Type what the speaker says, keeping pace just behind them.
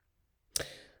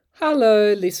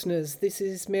Hello, listeners. This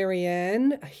is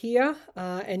Marianne here,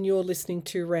 and you're listening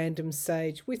to Random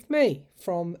Sage with me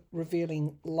from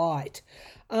Revealing Light.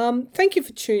 Thank you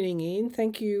for tuning in.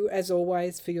 Thank you, as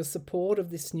always, for your support of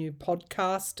this new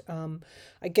podcast.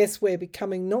 I guess we're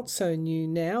becoming not so new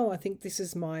now. I think this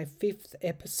is my fifth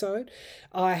episode.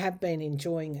 I have been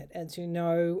enjoying it. As you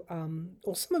know,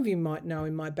 or some of you might know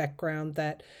in my background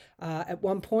that at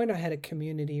one point I had a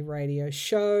community radio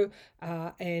show,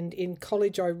 and in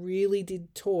college I really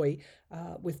did toy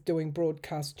with doing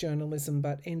broadcast journalism,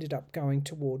 but ended up going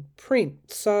toward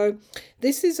print. So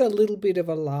this is a little bit of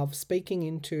a love, speaking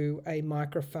into a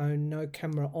microphone, no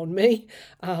camera on me,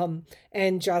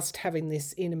 and just having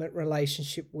this intimate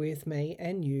relationship with me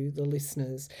and you, the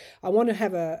listeners. I want to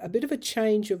have a bit of a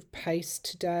change of pace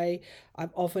today.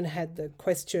 I've often had the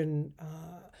question,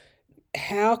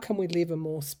 how can we live a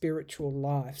more spiritual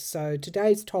life? So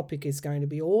today's topic is going to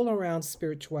be all around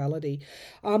spirituality,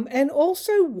 and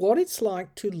also what it's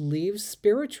like to live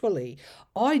spiritually.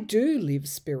 I do live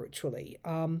spiritually.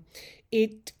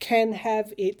 It can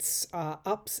have its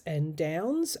ups and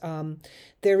downs.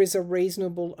 There is a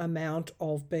reasonable amount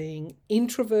of being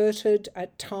introverted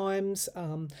at times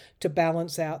to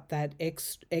balance out that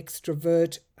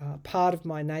extrovert part of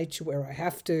my nature where I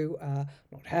have to,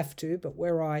 not have to, but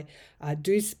where I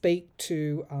do speak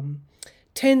to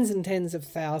tens and tens of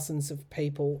thousands of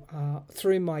people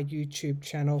through my YouTube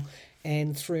channel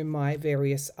and through my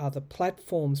various other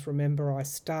platforms. Remember, I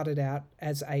started out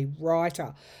as a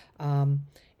writer.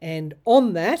 And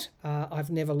on that, I've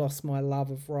never lost my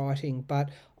love of writing, but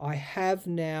I have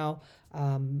now,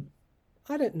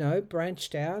 I don't know,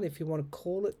 branched out, if you want to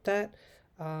call it that,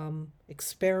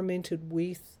 experimented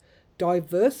with,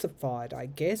 diversified, I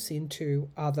guess, into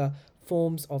other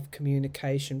forms of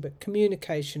communication. But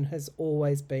communication has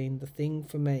always been the thing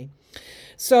for me.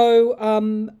 So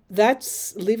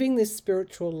that's living this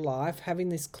spiritual life, having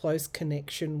this close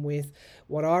connection with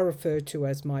what I refer to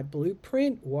as my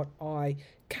blueprint, what I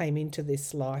came into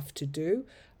this life to do,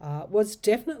 was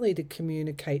definitely to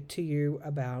communicate to you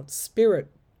about spirit.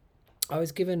 I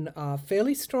was given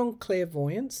fairly strong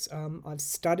clairvoyance. I've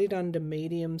studied under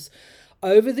mediums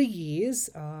over the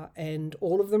years, and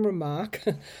all of them remark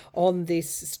on this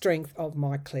strength of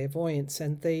my clairvoyance.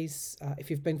 And these,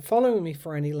 if you've been following me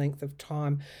for any length of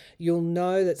time, you'll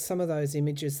know that some of those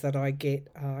images that I get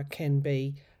can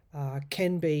be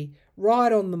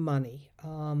right on the money,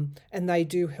 and they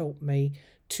do help me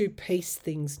to piece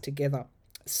things together.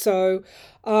 So,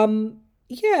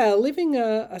 living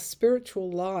a spiritual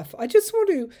life. I just want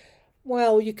to,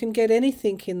 well, you can get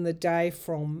anything in the day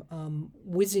from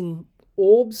whizzing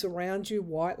orbs around you,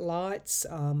 white lights,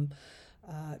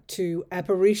 to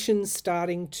apparitions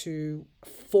starting to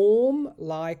form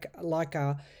like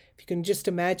a, if you can just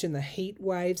imagine the heat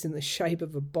waves in the shape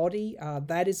of a body,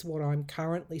 that is what I'm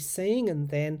currently seeing. And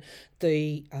then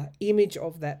the image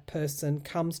of that person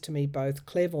comes to me both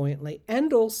clairvoyantly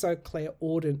and also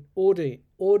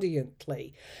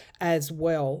clairaudiently as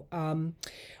well.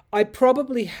 I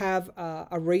probably have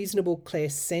a reasonable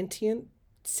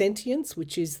clairsentience,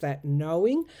 which is that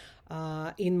knowing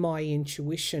in my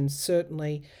intuition.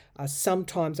 Certainly,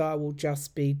 sometimes I will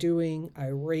just be doing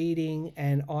a reading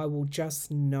and I will just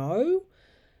know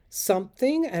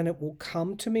something and it will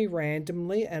come to me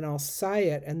randomly and I'll say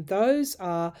it. And those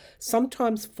are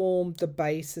sometimes form the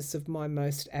basis of my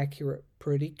most accurate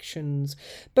predictions.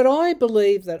 But I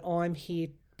believe that I'm here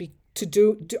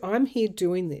I'm here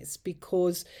doing this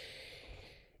because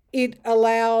it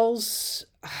allows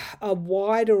a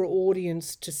wider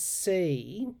audience to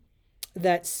see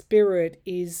that spirit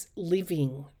is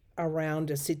living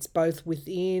around us. It's both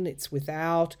within, it's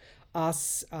without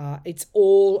us, it's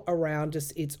all around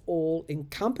us, it's all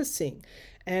encompassing.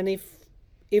 And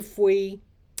if we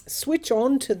switch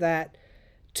on to that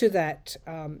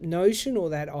notion or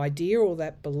that idea or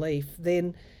that belief,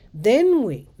 then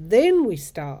we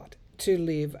start to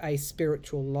live a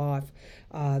spiritual life.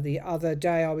 The other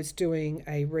day I was doing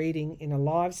a reading in a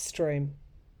live stream,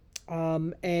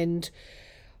 and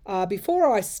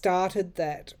before I started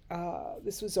that,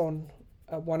 this was on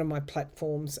one of my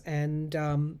platforms,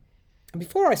 and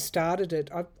before I started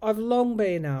it, I've long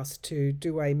been asked to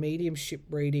do a mediumship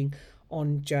reading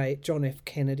on John F.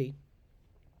 Kennedy,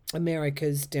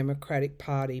 America's Democratic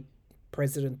Party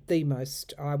president,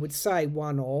 I would say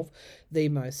one of the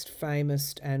most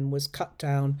famous, and was cut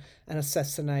down and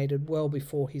assassinated well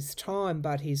before his time,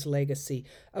 but his legacy,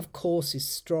 of course, is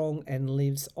strong and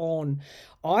lives on.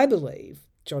 I believe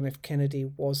John F. Kennedy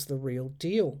was the real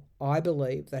deal. I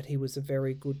believe that he was a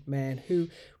very good man who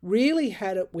really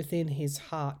had it within his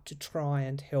heart to try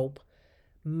and help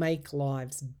make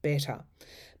lives better.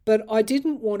 But I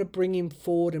didn't want to bring him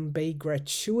forward and be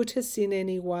gratuitous in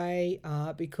any way,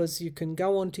 because you can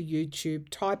go onto YouTube,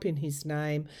 type in his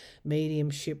name,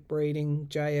 mediumship reading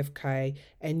JFK,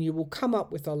 and you will come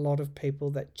up with a lot of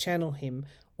people that channel him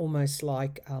almost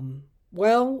like,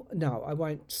 well, no, I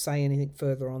won't say anything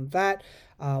further on that.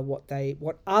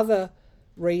 What other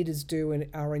readers do and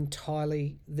are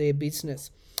entirely their business.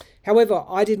 However,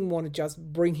 I didn't want to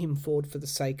just bring him forward for the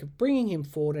sake of bringing him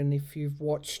forward. And if you've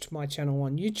watched my channel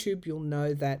on YouTube, you'll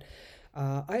know that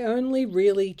I only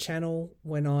really channel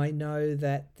when I know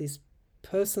that this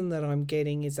person that I'm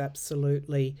getting is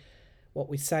absolutely what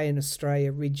we say in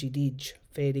Australia, ridgy-dig,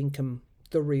 fair income,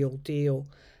 the real deal.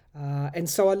 And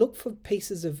so I look for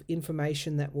pieces of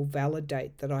information that will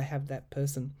validate that I have that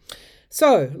person.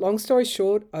 So, long story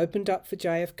short, opened up for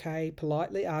JFK,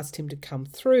 politely asked him to come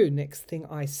through. Next thing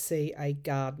I see, a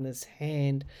gardener's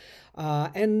hand.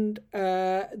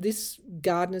 This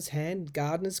gardener's hand,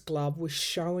 gardener's glove, was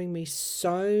showing me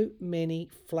so many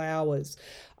flowers.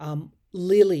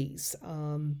 Lilies,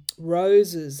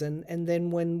 roses, and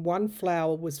then when one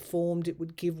flower was formed, it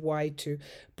would give way to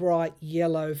bright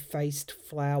yellow-faced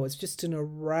flowers, just an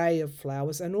array of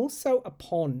flowers, and also a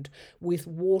pond with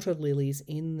water lilies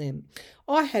in them.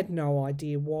 I had no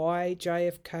idea why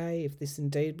JFK, if this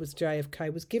indeed was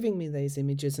JFK, was giving me these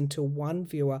images until one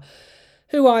viewer,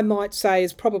 who I might say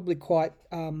is probably quite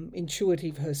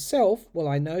intuitive herself, well,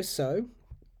 I know so,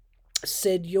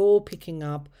 said, "You're picking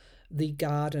up the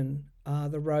garden,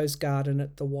 the rose garden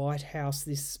at the White House."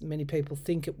 Many people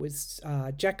think it was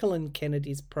Jacqueline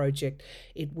Kennedy's project.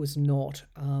 It was not.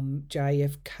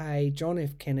 JFK, John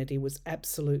F. Kennedy, was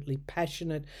absolutely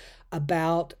passionate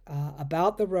about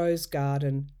the rose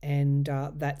garden, and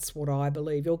that's what I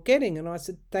believe you're getting. And I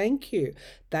said, thank you.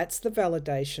 That's the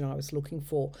validation I was looking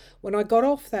for. When I got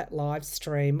off that live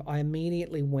stream, I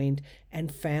immediately went and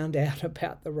found out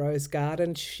about the rose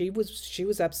garden. She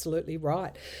was absolutely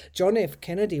right. John F.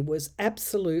 Kennedy was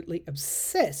absolutely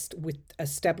obsessed with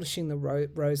establishing the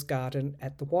rose garden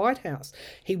at the White House.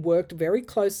 He worked very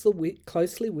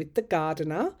closely with the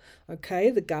gardener,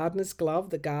 the gardener's glove,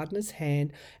 the gardener's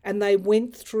hand, and they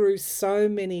went through so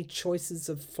many choices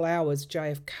of flowers.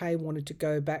 JFK wanted to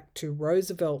go back to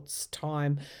Roosevelt's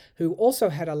time, who also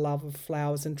had a love of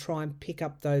flowers, and try and pick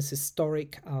up those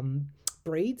historic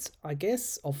breeds, I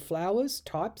guess, of flowers,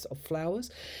 types of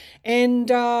flowers.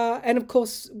 And of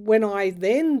course, when I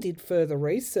then did further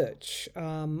research,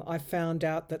 I found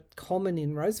out that common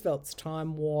in Roosevelt's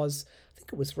time was,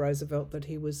 it was Roosevelt that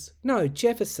he was, no,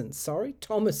 Jefferson, sorry,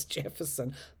 Thomas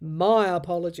Jefferson. My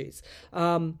apologies.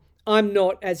 I'm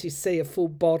not, as you see, a full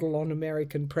bottle on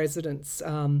American presidents,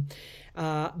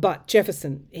 but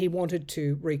Jefferson, he wanted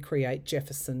to recreate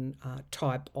Jefferson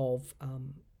types of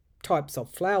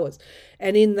flowers.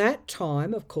 And in that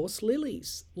time, of course,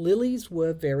 lilies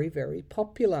were very, very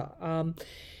popular.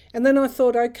 And then I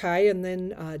thought, okay, and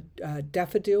then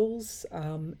daffodils,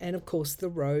 and of course the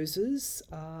roses,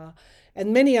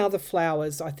 and many other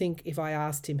flowers. I think if I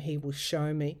asked him, he will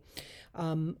show me.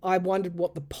 I wondered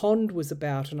what the pond was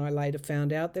about, and I later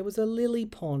found out there was a lily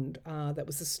pond that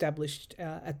was established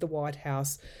at the White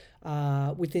House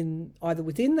within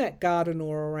that garden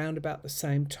or around about the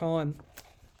same time.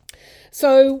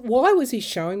 So why was he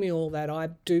showing me all that? I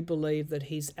do believe that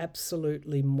he's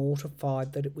absolutely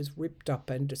mortified that it was ripped up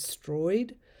and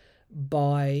destroyed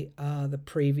by the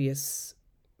previous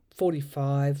former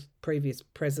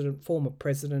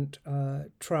President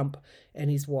Trump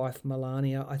and his wife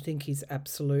Melania. I think he's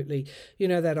absolutely,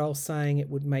 that old saying, it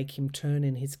would make him turn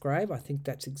in his grave. I think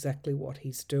that's exactly what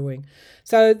he's doing.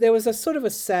 So there was a sort of a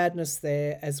sadness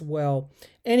there as well.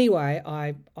 Anyway,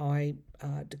 I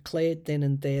declared then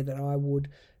and there that I would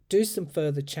do some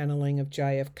further channeling of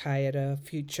JFK at a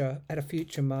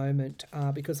future moment,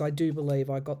 because I do believe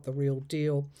I got the real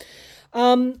deal.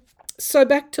 So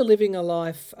back to living a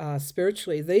life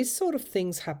spiritually, these sort of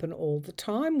things happen all the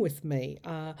time with me.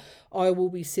 I will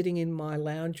be sitting in my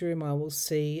lounge room. I will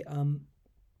see,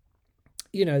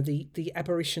 the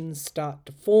apparitions start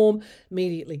to form,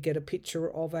 immediately get a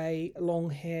picture of a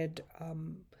long-haired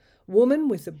woman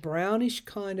with a brownish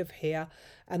kind of hair,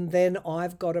 and then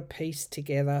I've got to piece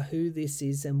together who this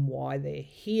is and why they're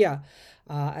here.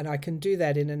 And I can do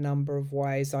that in a number of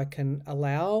ways. I can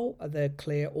allow the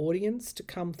clairaudience to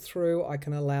come through. I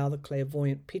can allow the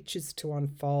clairvoyant pictures to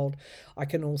unfold. I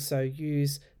can also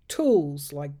use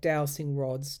tools like dowsing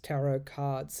rods, tarot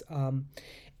cards,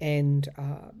 and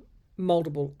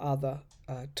multiple other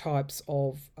types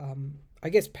of,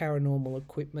 paranormal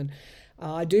equipment.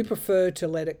 I do prefer to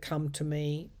let it come to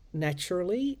me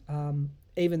naturally,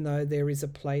 even though there is a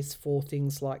place for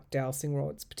things like dowsing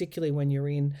rods, particularly when you're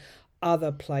in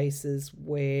other places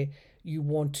where you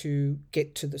want to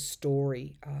get to the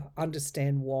story,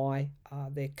 understand why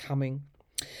they're coming.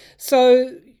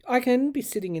 So I can be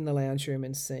sitting in the lounge room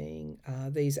and seeing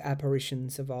these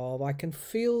apparitions evolve. I can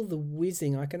feel the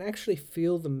whizzing. I can actually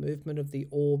feel the movement of the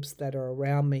orbs that are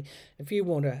around me. If you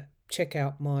want to check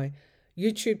out my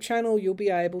YouTube channel, you'll be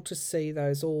able to see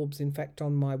those orbs. In fact,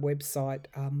 on my website,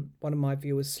 one of my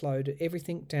viewers slowed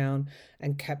everything down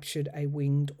and captured a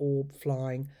winged orb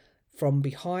flying from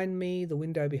behind me, the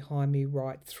window behind me,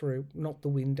 right through, not the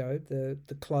window,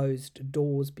 the closed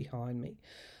doors behind me,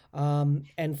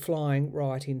 and flying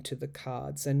right into the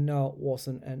cards. And no, it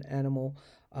wasn't an animal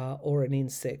or an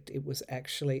insect. It was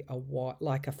actually a white,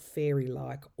 like a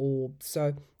fairy-like orb.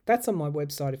 So that's on my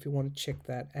website if you want to check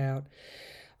that out.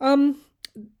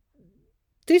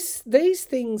 These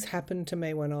things happened to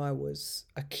me when I was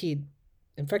a kid.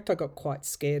 In fact, I got quite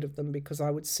scared of them because I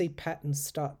would see patterns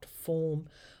start to form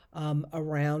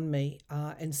around me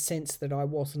and sense that I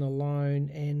wasn't alone,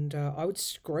 and I would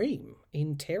scream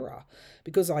in terror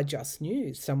because I just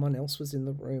knew someone else was in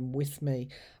the room with me.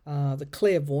 The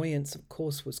clairvoyance, of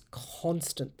course, was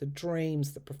constant. The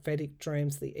dreams, the prophetic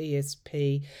dreams, the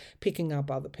ESP, picking up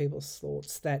other people's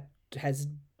thoughts, that has,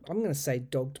 I'm going to say,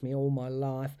 dogged me all my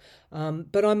life.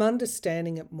 But I'm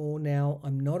understanding it more now.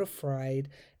 I'm not afraid,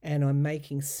 and I'm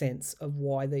making sense of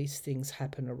why these things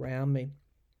happen around me.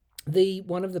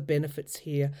 One of the benefits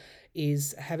here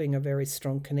is having a very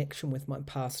strong connection with my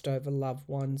passed over loved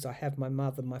ones. I have my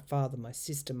mother, my father, my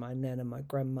sister, my nana, my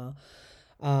grandma,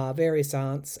 various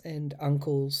aunts and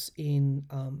uncles in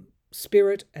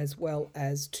spirit, as well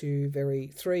as three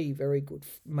very good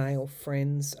male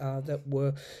friends that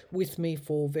were with me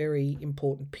for very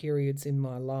important periods in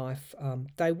my life.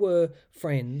 They were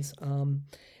friends,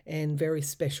 and very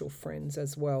special friends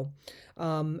as well.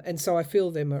 And so I feel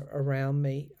them around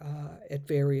me at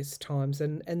various times,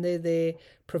 and they're there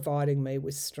providing me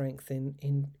with strength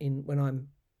in when I'm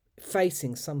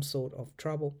facing some sort of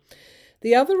trouble.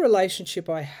 The other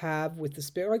relationship I have with the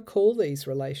spirit, I call these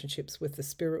relationships with the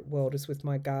spirit world, is with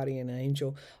my guardian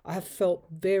angel. I have felt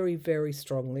very, very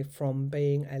strongly from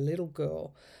being a little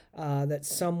girl that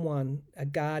someone, a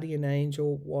guardian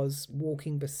angel, was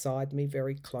walking beside me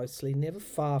very closely, never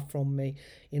far from me.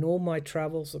 In all my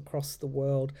travels across the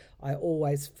world, I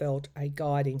always felt a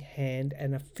guiding hand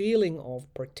and a feeling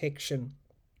of protection.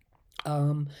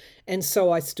 And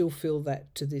so I still feel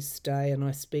that to this day, and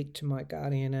I speak to my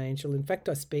guardian angel. In fact,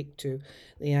 I speak to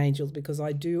the angels because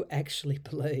I do actually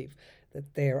believe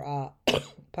that there are,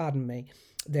 pardon me,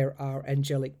 there are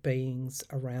angelic beings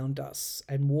around us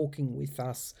and walking with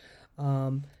us,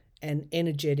 and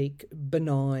energetic,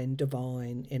 benign,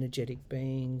 divine, energetic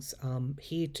beings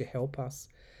here to help us.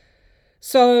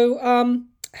 So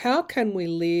how can we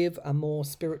live a more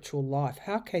spiritual life?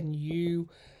 How can you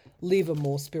live a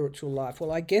more spiritual life?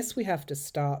 Well, I guess we have to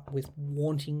start with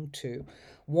wanting to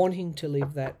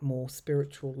live that more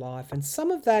spiritual life. And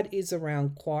some of that is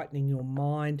around quietening your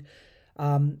mind,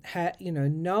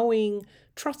 knowing,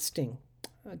 trusting.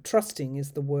 Trusting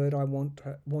is the word I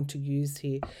want to use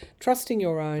here. Trusting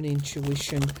your own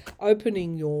intuition,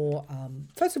 opening your,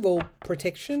 first of all,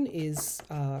 protection is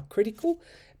critical,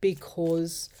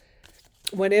 because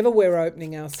whenever we're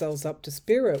opening ourselves up to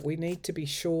spirit, we need to be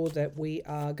sure that we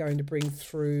are going to bring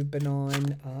through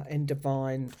benign and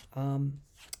divine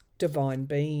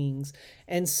beings.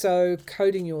 And so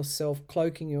coating yourself,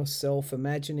 cloaking yourself,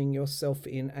 imagining yourself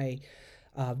in a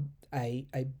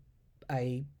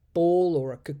ball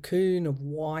or a cocoon of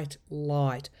white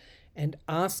light, and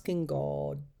asking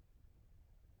God,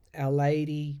 Our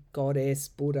Lady, Goddess,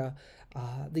 Buddha,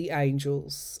 the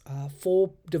angels,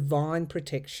 for divine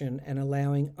protection, and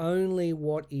allowing only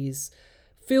what is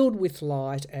filled with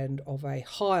light and of a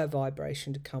higher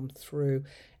vibration to come through,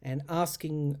 and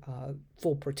asking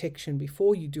for protection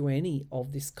before you do any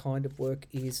of this kind of work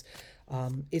is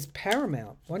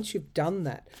paramount. Once you've done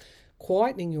that,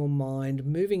 quietening your mind,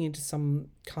 moving into some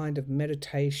kind of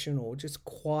meditation or just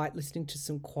quiet, listening to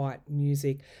some quiet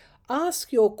music,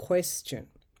 ask your question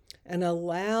and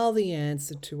allow the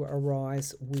answer to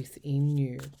arise within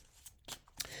you.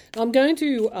 Now, I'm going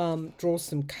to draw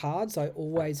some cards. I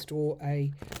always draw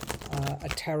a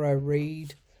tarot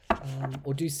read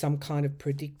or do some kind of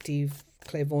predictive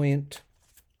clairvoyant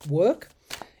work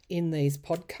in these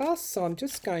podcasts. So I'm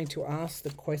just going to ask the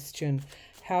question,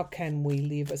 how can we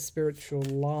live a spiritual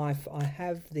life? I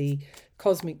have the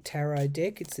Cosmic Tarot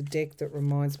deck. It's a deck that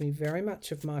reminds me very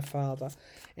much of my father,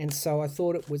 and so I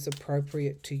thought it was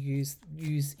appropriate to use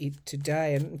it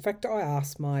today. And in fact, I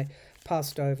asked my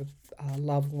passed over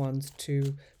loved ones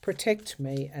to protect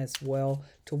me as well,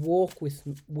 to walk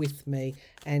with me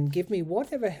and give me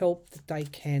whatever help that they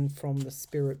can from the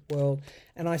spirit world.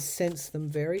 And I sense them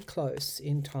very close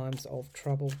in times of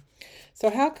trouble. So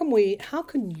how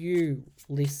can you,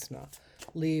 listener,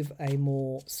 live a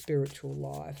more spiritual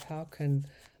life? How can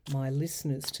my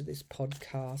listeners to this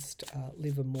podcast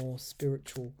live a more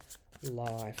spiritual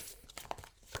life?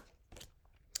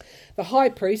 The High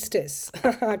Priestess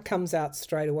comes out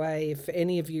straight away. If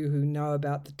any of you who know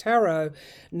about the tarot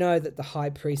know that the High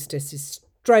Priestess is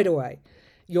straight away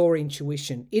your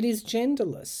intuition. It is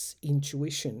genderless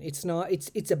intuition. It's not.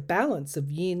 It's a balance of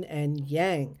yin and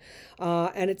yang,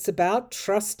 and it's about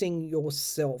trusting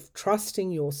yourself,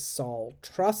 trusting your soul,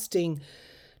 trusting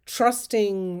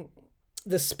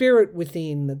the spirit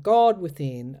within, the God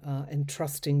within, and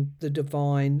trusting the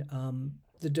divine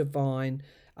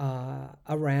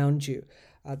around you.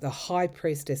 The High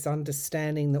Priestess,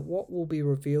 understanding that what will be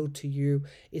revealed to you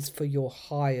is for your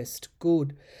highest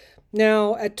good.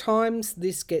 Now, at times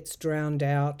this gets drowned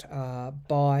out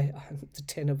by the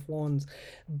Ten of Wands,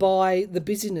 by the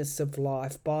busyness of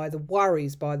life, by the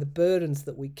worries, by the burdens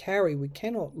that we carry. We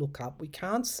cannot look up. We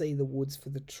can't see the woods for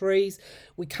the trees.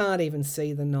 We can't even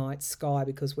see the night sky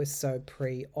because we're so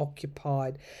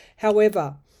preoccupied.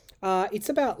 However, it's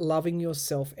about loving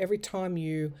yourself. Every time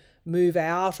you move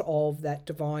out of that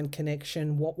divine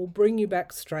connection, what will bring you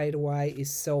back straight away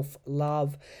is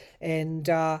self-love. And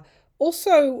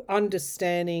also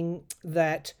understanding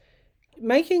that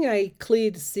making a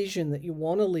clear decision that you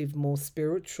want to live more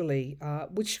spiritually,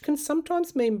 which can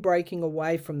sometimes mean breaking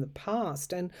away from the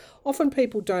past. And often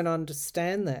people don't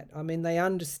understand that. I mean, they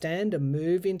understand a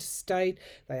move interstate,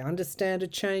 they understand a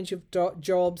change of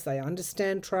jobs, they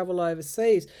understand travel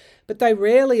overseas, but they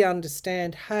rarely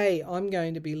understand, hey, I'm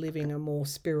going to be living a more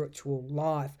spiritual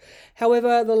life.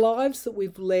 However, the lives that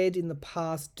we've led in the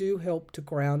past do help to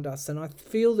ground us. And I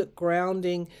feel that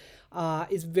grounding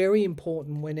is very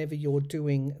important whenever you're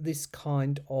doing this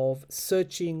kind of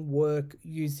searching work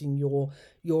using your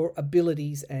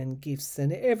abilities and gifts,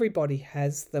 and everybody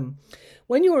has them.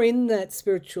 When you're in that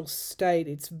spiritual state,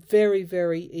 it's very,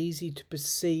 very easy to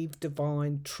perceive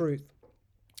divine truth.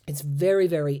 It's very,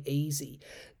 very easy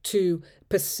to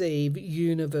perceive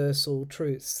universal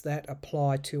truths that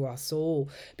apply to us all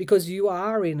because you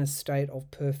are in a state of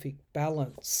perfect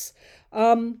balance.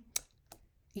 Part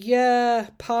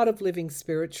of living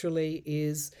spiritually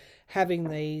is having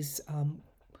these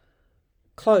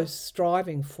close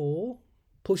striving for,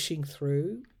 pushing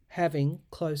through, having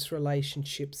close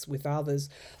relationships with others.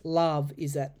 Love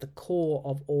is at the core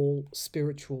of all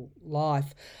spiritual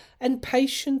life. And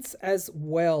patience as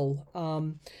well.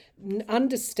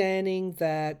 Understanding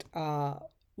that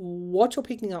what you're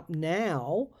picking up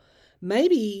now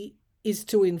maybe is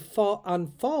to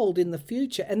unfold in the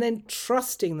future, and then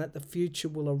trusting that the future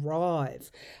will arrive.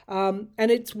 And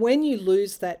it's when you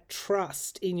lose that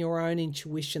trust in your own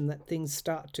intuition that things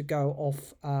start to go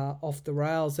off the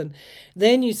rails, and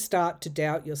then you start to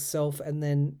doubt yourself, and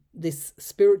then this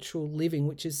spiritual living,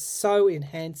 which is so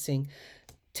enhancing,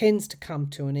 tends to come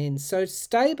to an end. So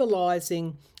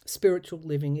stabilizing spiritual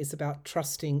living is about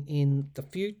trusting in the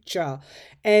future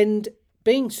and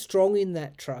being strong in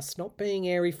that trust, not being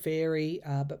airy-fairy,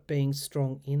 but being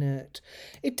strong in it.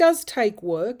 It does take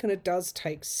work and it does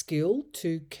take skill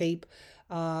to keep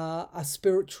a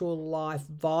spiritual life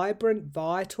vibrant,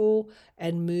 vital,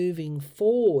 and moving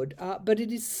forward. But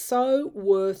it is so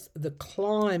worth the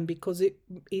climb because it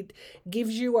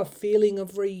gives you a feeling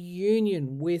of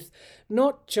reunion with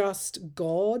not just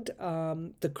God,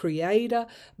 the Creator,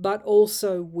 but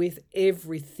also with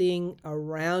everything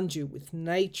around you, with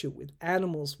nature, with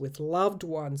animals, with loved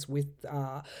ones, with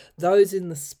those in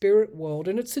the spirit world.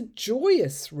 And it's a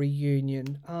joyous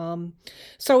reunion.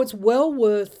 So it's well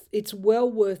worth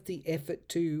the effort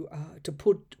to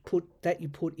put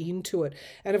into it.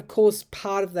 And of course,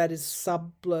 part of that is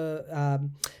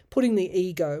putting the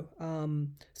ego,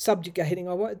 subjugating.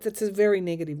 That's a very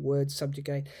negative word,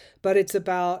 subjugate, but it's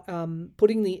about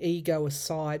putting the ego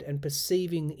aside and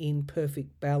perceiving in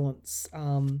perfect balance,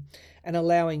 and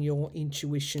allowing your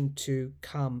intuition to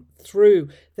come through.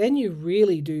 Then you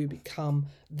really do become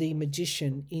the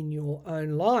magician in your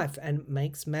own life, and it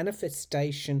makes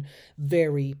manifestation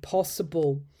very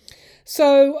possible.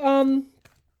 So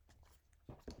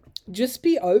just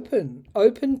be open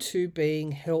to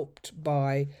being helped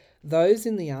by those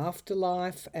in the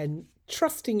afterlife, and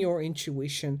trusting your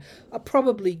intuition are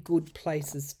probably good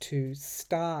places to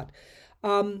start.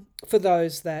 For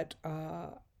those that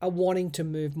are wanting to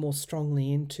move more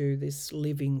strongly into this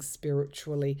living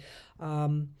spiritually.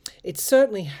 It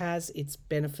certainly has its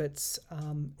benefits.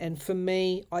 And for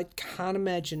me, I can't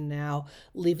imagine now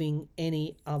living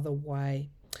any other way.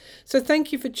 So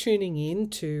thank you for tuning in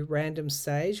to Random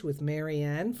Sage with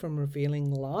Marianne from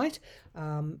Revealing Light.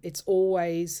 It's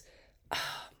always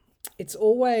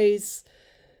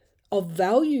of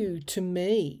value to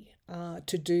me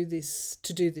to do this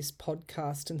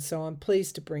podcast, and so I'm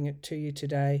pleased to bring it to you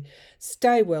today.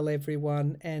 Stay well,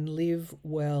 everyone, and live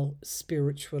well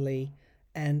spiritually.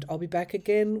 And I'll be back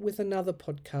again with another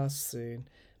podcast soon.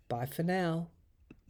 Bye for now.